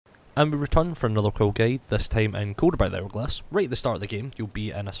And we return for another quill guide, this time in Coded by the Hourglass. Right at the start of the game, you'll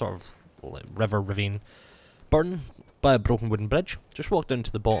be in a sort of like, river, ravine, burdened by a broken wooden bridge. Just walk down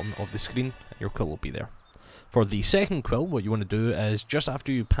to the bottom of the screen, and your quill will be there. For the second quill, what you want to do is, just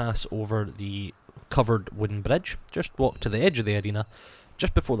after you pass over the covered wooden bridge, just walk to the edge of the arena,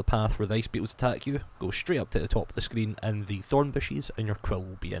 just before the path where the ice beetles attack you, go straight up to the top of the screen in the thorn bushes, and your quill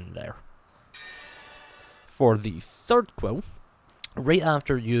will be in there. For the third quill, right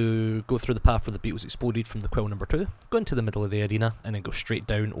after you go through the path where the beetles exploded from the quill number 2, go into the middle of the arena and then go straight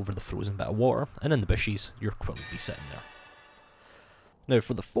down over the frozen bit of water, and in the bushes your quill will be sitting there. Now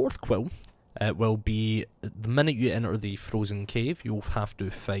for the fourth quill, it will be the minute you enter the frozen cave, you'll have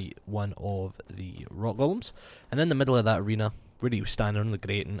to fight one of the rock golems, and in the middle of that arena, where you stand on the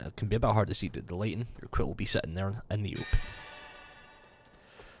grating, it can be a bit hard to see due to the lighting, your quill will be sitting there in the open.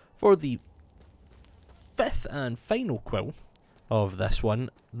 For the fifth and final quill of this one,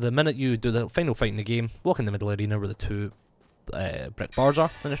 the minute you do the final fight in the game, walk in the middle arena where the 2 brick bars are,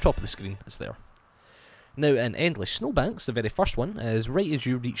 and at the top of the screen it's there. Now in Endless Snowbanks, the very first one is right as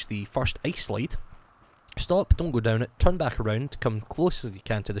you reach the first ice slide, stop, don't go down it, turn back around, come close as you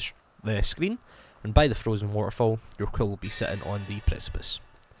can to the screen, and by the frozen waterfall, your quill will be sitting on the precipice.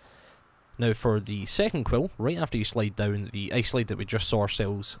 Now for the second quill, right after you slide down the ice slide that we just saw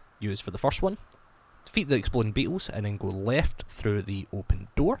ourselves use for the first one, defeat the exploding beetles and then go left through the open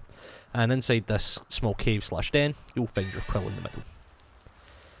door, and inside this small cave slash den, you'll find your quill in the middle.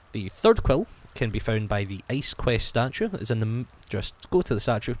 The third quill can be found by the Ice Quest statue. It's in the just go to the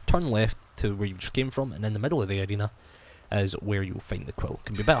statue, turn left to where you just came from, and in the middle of the arena is where you'll find the quill. It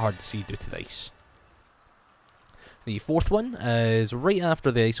can be a bit hard to see due to the ice. The fourth one is right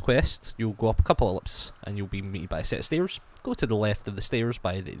after the Ice Quest. You'll go up a couple of ellipses and you'll be met by a set of stairs. Go to the left of the stairs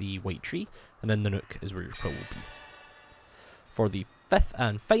by the white tree, and in the nook is where your quill will be. For the fifth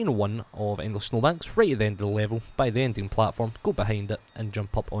and final one of Endless Snowbanks, right at the end of the level, by the ending platform, go behind it and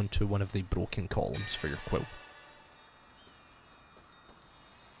jump up onto one of the broken columns for your quill.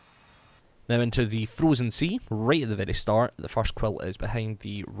 Now into the Frozen Sea, right at the very start, the first quill is behind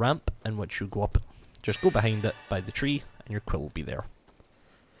the ramp in which you go up. Just go behind it by the tree and your quill will be there.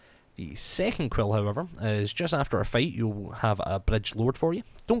 The second quill, however, is just after a fight. You'll have a bridge lowered for you.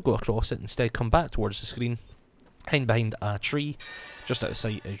 Don't go across it, instead come back towards the screen, hide behind a tree, just out of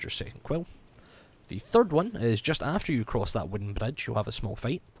sight is your second quill. The third one is just after you cross that wooden bridge, you'll have a small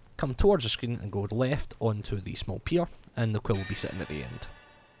fight. Come towards the screen and go left onto the small pier, and the quill will be sitting at the end.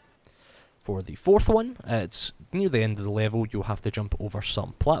 For the fourth one, it's near the end of the level. You'll have to jump over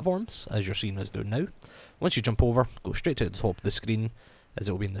some platforms, as you're seeing us do now. Once you jump over, go straight to the top of the screen, as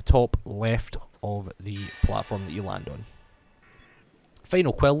it will be in the top left of the platform that you land on.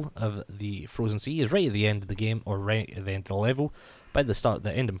 Final quill of the Frozen Sea is right at the end of the game, or right at the end of the level. By the start of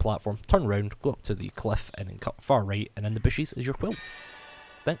the ending platform, turn around, go up to the cliff, and then cut far right, and in the bushes is your quill.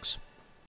 Thanks.